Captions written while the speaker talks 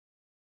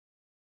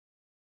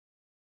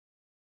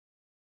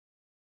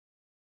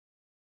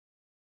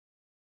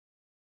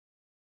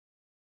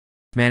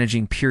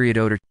Managing period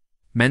odor.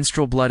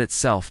 Menstrual blood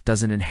itself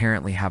doesn't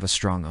inherently have a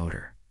strong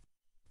odor.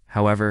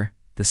 However,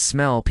 the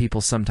smell people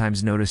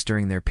sometimes notice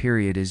during their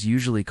period is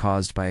usually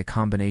caused by a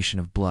combination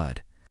of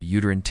blood,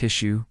 uterine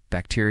tissue,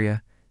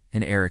 bacteria,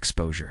 and air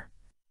exposure.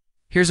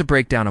 Here's a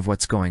breakdown of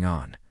what's going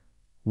on.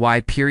 Why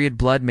period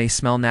blood may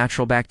smell.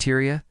 Natural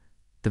bacteria.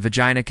 The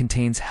vagina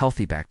contains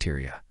healthy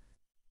bacteria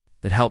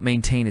that help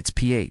maintain its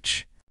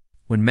pH.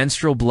 When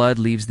menstrual blood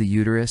leaves the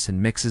uterus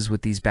and mixes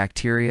with these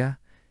bacteria,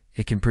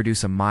 it can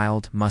produce a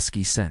mild,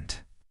 musky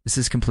scent. This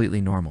is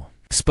completely normal.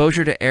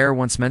 Exposure to air.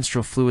 Once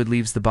menstrual fluid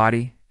leaves the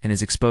body and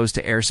is exposed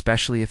to air,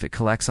 especially if it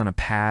collects on a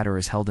pad or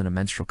is held in a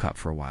menstrual cup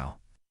for a while,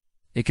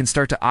 it can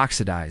start to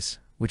oxidize,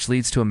 which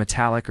leads to a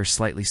metallic or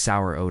slightly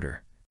sour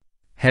odor.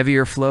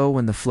 Heavier flow.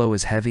 When the flow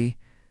is heavy,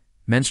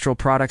 menstrual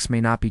products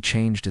may not be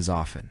changed as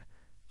often,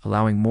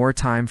 allowing more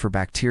time for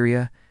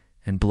bacteria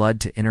and blood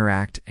to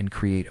interact and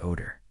create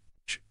odor.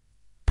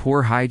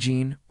 Poor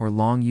hygiene or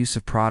long use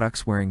of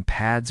products. Wearing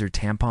pads or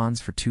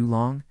tampons for too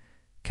long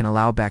can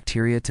allow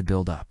bacteria to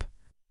build up,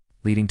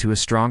 leading to a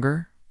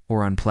stronger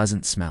or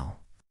unpleasant smell.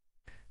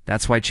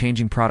 That's why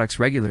changing products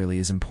regularly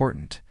is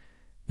important,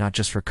 not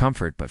just for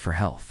comfort but for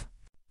health.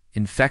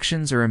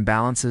 Infections or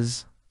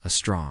imbalances. A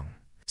strong,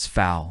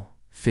 foul,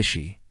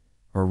 fishy,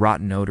 or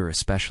rotten odor,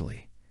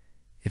 especially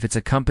if it's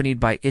accompanied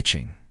by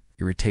itching,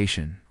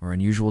 irritation, or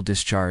unusual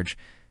discharge,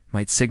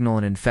 might signal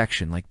an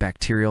infection like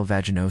bacterial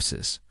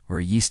vaginosis or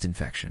a yeast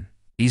infection.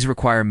 These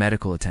require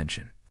medical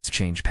attention.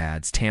 Change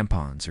pads,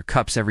 tampons, or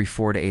cups every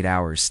 4 to 8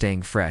 hours.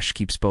 Staying fresh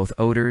keeps both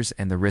odors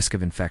and the risk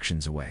of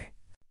infections away.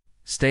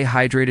 Stay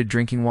hydrated.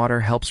 Drinking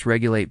water helps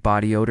regulate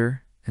body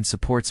odor and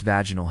supports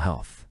vaginal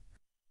health.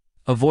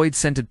 Avoid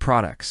scented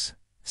products.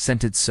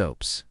 Scented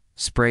soaps,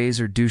 sprays,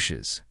 or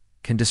douches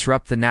can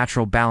disrupt the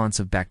natural balance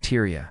of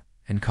bacteria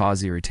and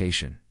cause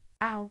irritation.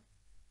 Ow.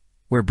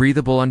 Wear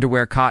breathable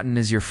underwear. Cotton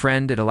is your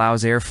friend. It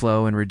allows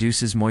airflow and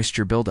reduces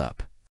moisture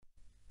buildup.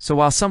 So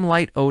while some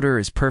light odor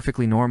is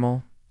perfectly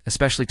normal,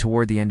 especially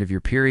toward the end of your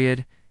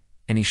period,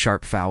 any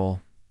sharp,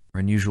 foul, or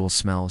unusual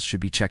smells should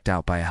be checked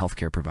out by a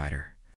healthcare provider.